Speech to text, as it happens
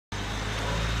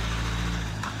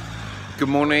Good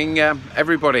morning,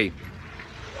 everybody.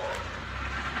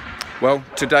 Well,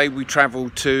 today we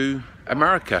travel to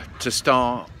America to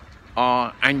start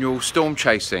our annual storm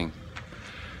chasing.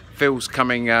 Phil's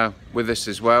coming with us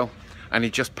as well, and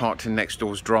he just parked in next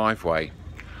door's driveway,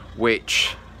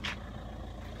 which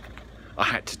I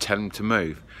had to tell him to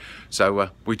move. So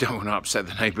we don't want to upset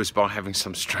the neighbours by having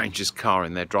some stranger's car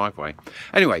in their driveway.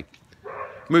 Anyway,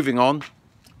 moving on.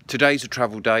 Today's a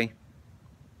travel day.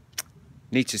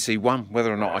 Need to see, one, whether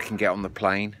or not I can get on the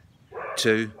plane.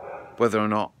 Two, whether or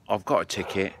not I've got a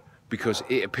ticket, because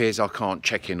it appears I can't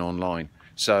check in online.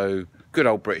 So, good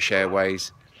old British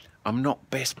Airways. I'm not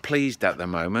best pleased at the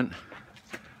moment.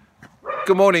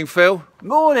 Good morning, Phil.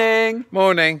 Morning.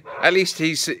 Morning. At least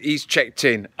he's checked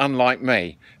in, unlike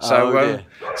me. So,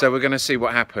 so we're going to see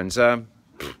what happens. It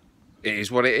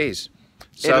is what it is.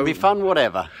 So, it'll be fun,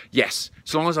 whatever. Yes,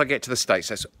 as long as I get to the States,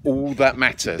 that's all that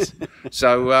matters.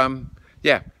 So,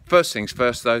 yeah, first things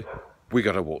first, though, we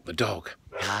got to walk the dog.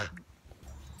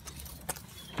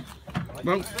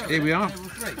 Well, here we are.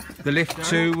 The lift to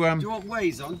do you want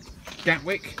Waze on?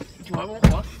 Gatwick. Do I want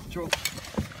what?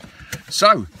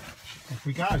 So, Off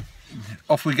we go.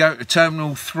 Off we go to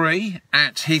Terminal 3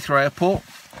 at Heathrow Airport.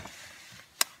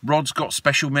 Rod's got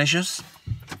special measures.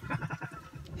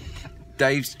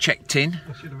 Dave's checked in.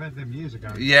 I should have had them years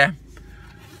ago. Yeah.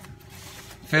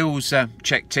 Phil's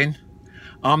checked in.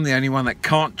 I'm the only one that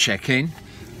can't check in.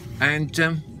 And,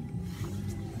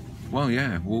 well,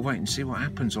 yeah, we'll wait and see what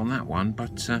happens on that one.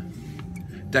 But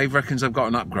Dave reckons I've got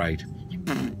an upgrade.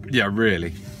 Yeah,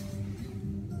 really.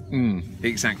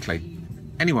 Exactly.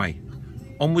 Anyway,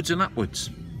 onwards and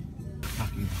upwards.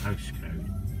 Fucking postcode.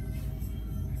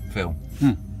 Phil.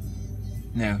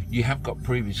 Now, you have got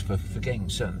previous for forgetting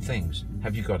certain things.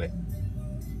 Have you got it?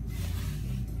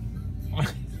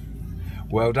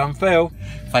 Well done, Phil.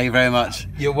 Thank you very much.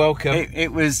 You're welcome.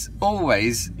 It was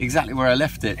always exactly where I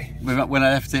left it when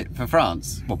I left it for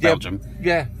France, or Belgium.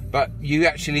 Yeah, but you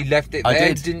actually left it there. I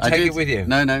did. Didn't take it with you.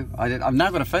 No, I did. I've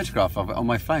now got a photograph of it on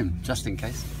my phone, just in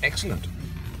case. Excellent.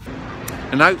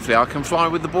 And hopefully I can fly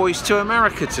with the boys to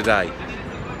America today.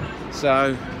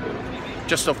 So,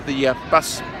 just off the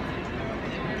bus.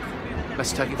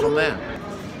 Let's take it from there.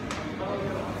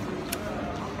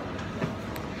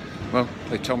 Well,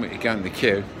 they told me to go in the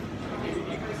queue.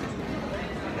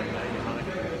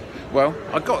 Well,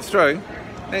 I got through.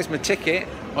 There's my ticket.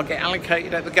 I'll get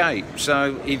allocated at the gate.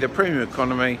 So either premium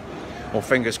economy or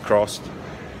fingers crossed.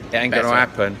 It ain't going to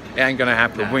happen. It ain't going to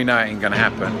happen. No. We know it ain't going to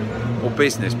happen. Or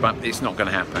business, but it's not going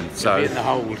to happen. So in the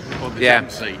hold on the yeah.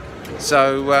 seat.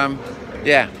 So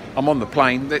yeah, I'm on the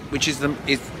plane, which is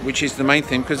the main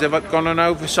thing, because they've got an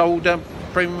oversold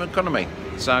premium economy.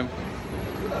 So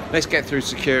let's get through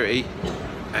security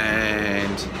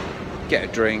and get a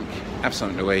drink, have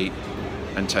something to eat,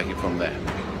 and take it from there.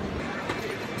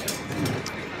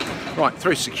 Right,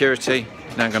 through security.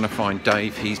 Now I'm going to find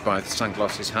Dave. He's by the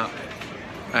Sunglasses Hut.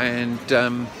 And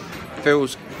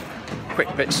Phil's quick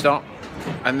pit stop.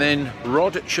 And then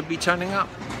Rod should be turning up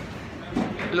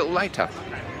a little later.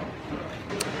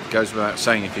 Goes without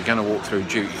saying, if you're going to walk through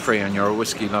duty free and you're a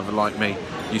whiskey lover like me,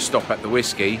 you stop at the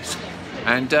whiskies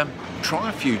and try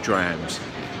a few drams.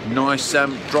 Nice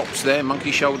drops there,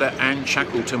 Monkey Shoulder and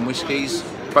Shackleton whiskies,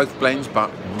 both blends,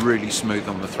 but really smooth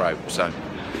on the throat. So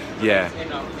yeah,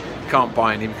 can't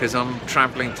buy any because I'm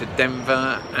travelling to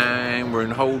Denver and we're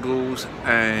in Holdalls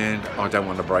and I don't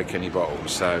want to break any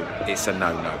bottles, so it's a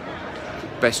no-no.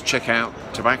 Best check out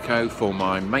tobacco for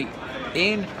my mate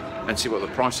Ian and see what the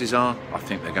prices are. I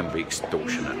think they're going to be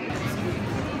extortionate.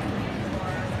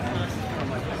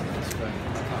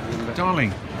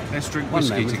 Darling, let's drink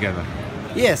whiskey together.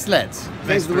 Yes, let's.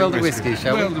 There's the World of Whiskey,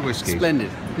 shall we? World of Whiskey. Splendid.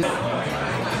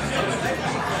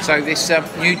 So this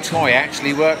new toy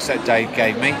actually works that Dave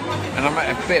gave me, and I'm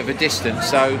at a bit of a distance,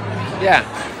 so yeah.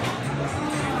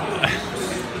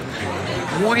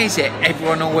 Why is it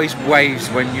everyone always waves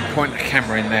when you point a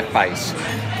camera in their face?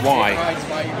 Why? It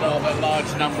rather a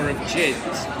large number of chins.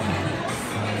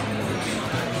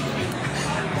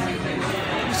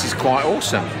 This is quite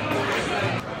awesome.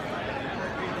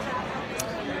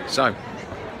 So,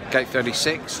 gate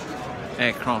 36,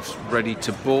 aircraft's ready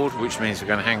to board, which means we're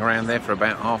going to hang around there for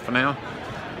about half an hour.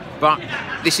 But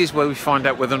this is where we find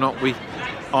out whether or not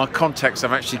our contacts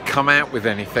have actually come out with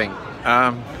anything.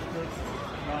 And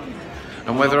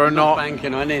whether or not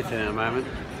banking on anything at the moment.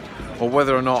 Or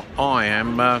whether or not I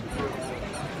am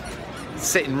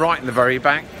sitting right in the very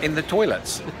back in the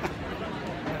toilets.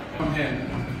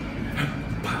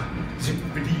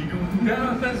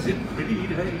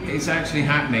 It's actually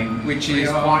happening, which is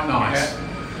quite nice. Yeah.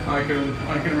 I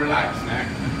can relax now.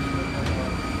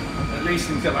 At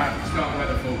least until after start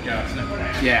weather forecast.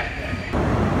 Yeah.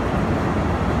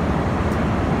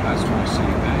 That's my seat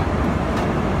there.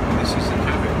 And this is the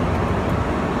cabin.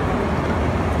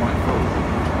 Quite full.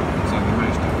 So they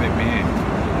managed to fit me in.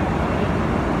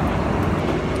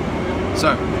 So,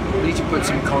 I need to put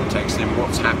some context in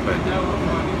what's happened.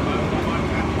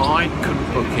 I couldn't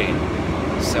book in,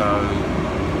 so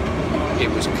it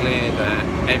was clear that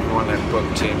everyone had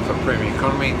booked in for Premium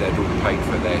Economy, they'd all paid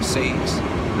for their seats,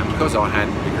 and because I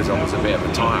hadn't, because I was a bit of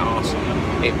a tight ass,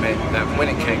 it meant that when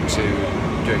it came to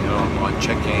doing an online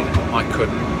check-in, I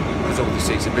couldn't, because all the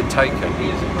seats had been taken.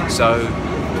 So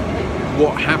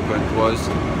what happened was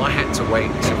I had to wait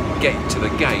to get to the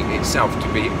gate itself to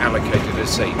be allocated a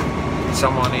seat.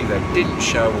 Someone either didn't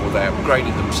show or they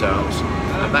upgraded themselves,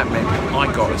 and that meant I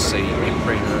got a seat in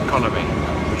Premium Economy,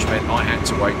 which meant I had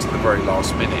to wait to the very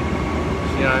last minute.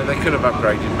 You know, they could have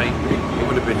upgraded me, it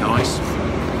would have been nice,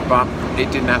 but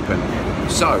it didn't happen.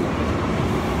 So,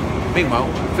 meanwhile,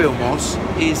 Phil Moss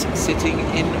is sitting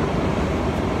in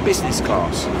business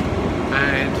class,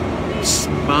 and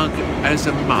smug as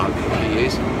a mug he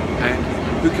is, and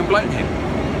who can blame him?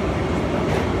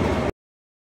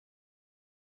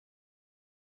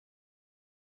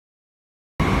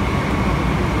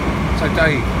 So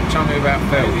Dave, tell me about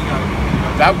Phil.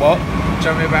 That what?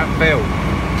 Tell me about Phil.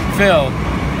 Phil,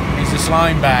 he's a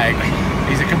slime bag.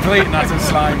 He's a complete and utter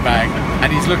slime bag, and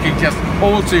he's looking just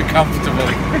all too comfortable.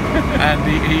 And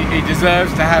he deserves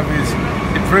to have his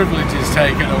privileges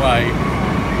taken away.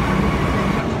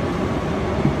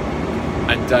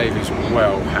 And Dave is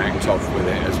well hacked off with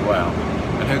it as well.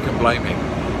 And who can blame him?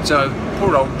 So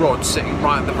poor old Rod's sitting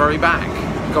right at the very back.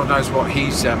 God knows what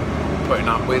he's putting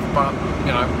up with, but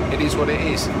you know, it is what it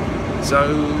is.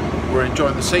 So we're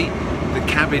enjoying the seat. The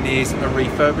cabin is a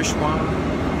refurbished one,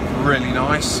 really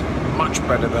nice, much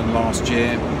better than last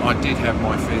year. I did have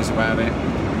my fears about it,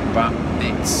 but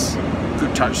it's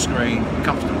good touch screen,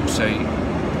 comfortable seat,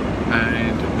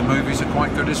 and the movies are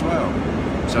quite good as well.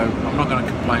 So I'm not going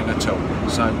to complain at all.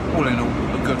 So all in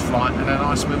all, a good flight and a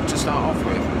nice move to start off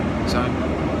with. So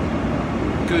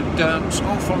good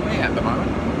score from me at the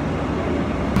moment.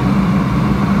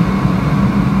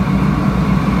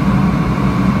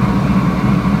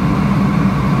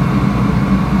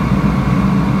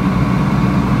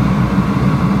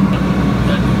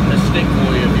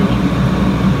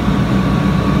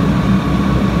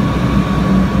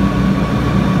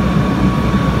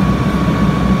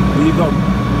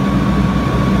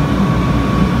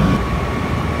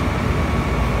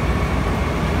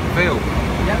 Phil.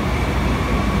 Yeah.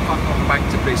 Fuck off back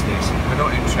to business. We're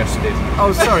not interested.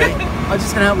 Oh, sorry. I'm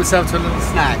just going to help myself to a little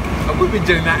snack. We've been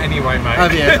doing that anyway, mate. Oh,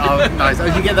 yeah. Oh, nice. Oh,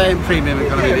 you get that in Premium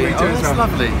Economy. Yeah, we do oh, as that's well.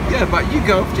 lovely. Yeah, but you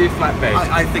go off to your flatbed.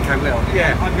 I think I will.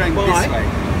 Yeah. I'm going Bye. this way.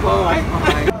 Bye.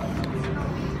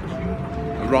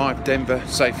 Arrived Denver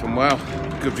safe and well.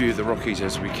 Good view of the Rockies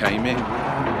as we came in.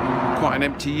 Quite an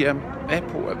empty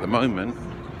airport at the moment,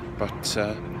 but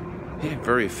yeah,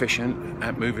 very efficient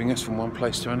at moving us from one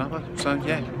place to another. So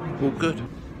yeah, all good.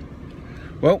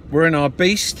 Well, we're in our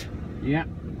Beast. Yeah.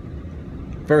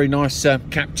 Very nice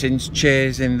captain's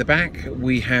chairs in the back.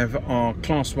 We have our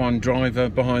Class 1 driver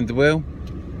behind the wheel,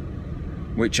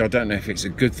 which I don't know if it's a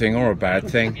good thing or a bad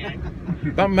thing.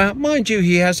 But mind you,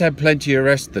 he has had plenty of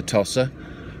rest, the tosser.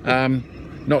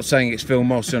 Not saying it's Phil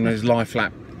Moss on his lie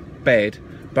flat bed,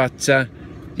 but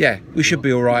yeah, we should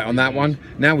be all right on that one.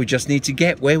 Now we just need to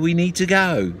get where we need to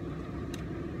go.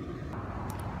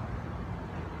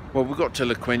 Well, we got to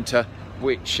La Quinta,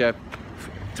 which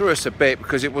threw us a bit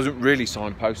because it wasn't really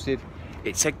signposted.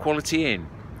 It said Quality Inn,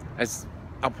 as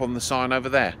up on the sign over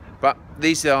there. But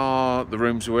these are the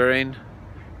rooms we're in.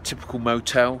 Typical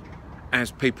motel,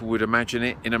 as people would imagine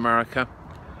it in America.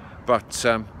 But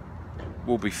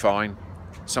we'll be fine.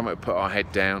 Somewhere to put our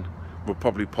head down. We'll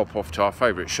probably pop off to our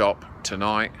favourite shop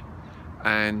tonight,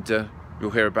 and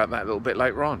you'll hear about that a little bit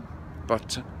later on.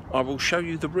 But I will show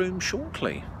you the room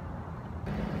shortly.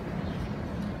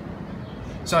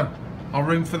 So, our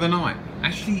room for the night.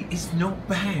 Actually, it's not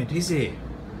bad, is it?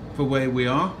 For where we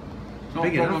are. Not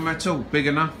a problem at all. Big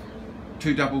enough.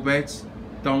 2 double beds,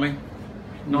 darling.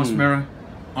 Nice mirror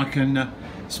I can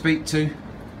speak to.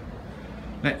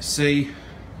 Let's see.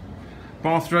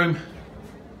 Bathroom.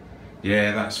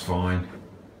 Yeah, that's fine.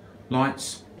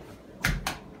 Lights.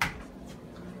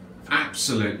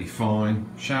 Absolutely fine.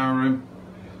 Shower room.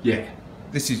 Yeah,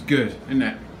 this is good, isn't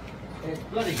it? It's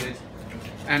bloody good.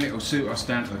 And it'll suit us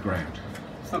down to the ground.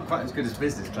 It's not quite as good as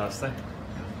business class, though.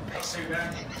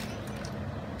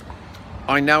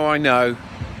 I know.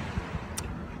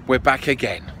 We're back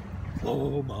again.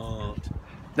 Walmart.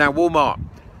 Now, Walmart,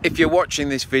 if you're watching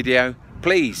this video,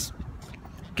 please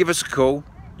give us a call.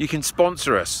 You can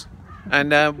sponsor us,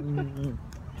 and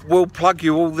we'll plug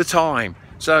you all the time.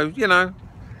 So you know,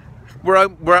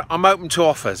 I'm open to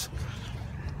offers.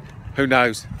 Who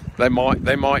knows? They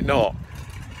might not.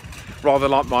 Rather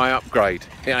like my upgrade.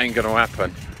 It ain't going to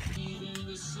happen.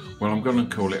 Well, I'm going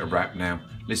to call it a wrap now.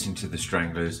 Listen to the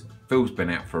Stranglers. Phil's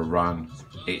been out for a run.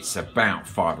 It's about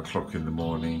 5 o'clock in the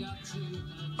morning.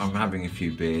 I'm having a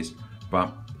few beers,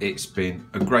 but it's been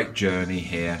a great journey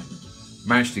here.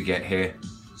 Managed to get here.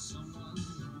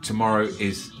 Tomorrow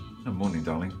is morning,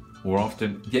 darling, or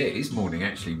afternoon. Yeah, it is morning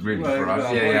actually, really, for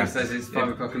us. It says it's 5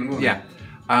 o'clock in the morning. Yeah.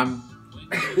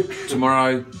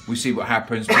 Tomorrow we see what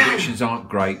happens. Predictions aren't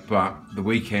great, but the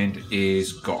weekend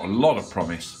is got a lot of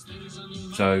promise.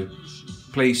 So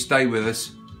please stay with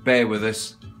us, bear with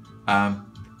us,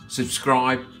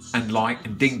 subscribe and like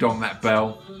and ding dong that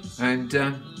bell, and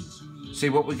see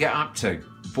what we get up to.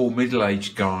 4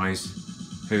 middle-aged guys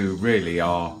who really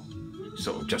are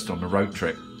sort of just on a road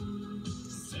trip.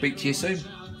 Speak to you soon.